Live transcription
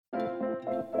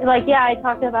Like, yeah, I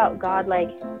talked about God, like,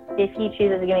 if he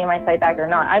chooses to give me my sight back or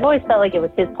not. I've always felt like it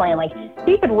was his plan. Like,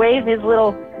 he could wave his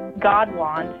little God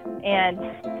wand and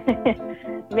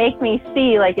make me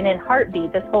see, like, in a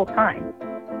heartbeat this whole time.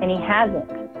 And he hasn't.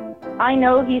 I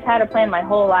know he's had a plan my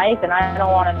whole life, and I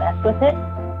don't want to mess with it.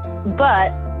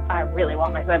 But I really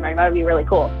want my sight back. That would be really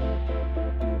cool.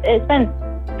 It's been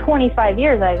 25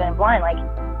 years I've been blind. Like,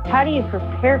 how do you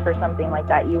prepare for something like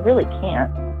that? You really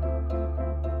can't.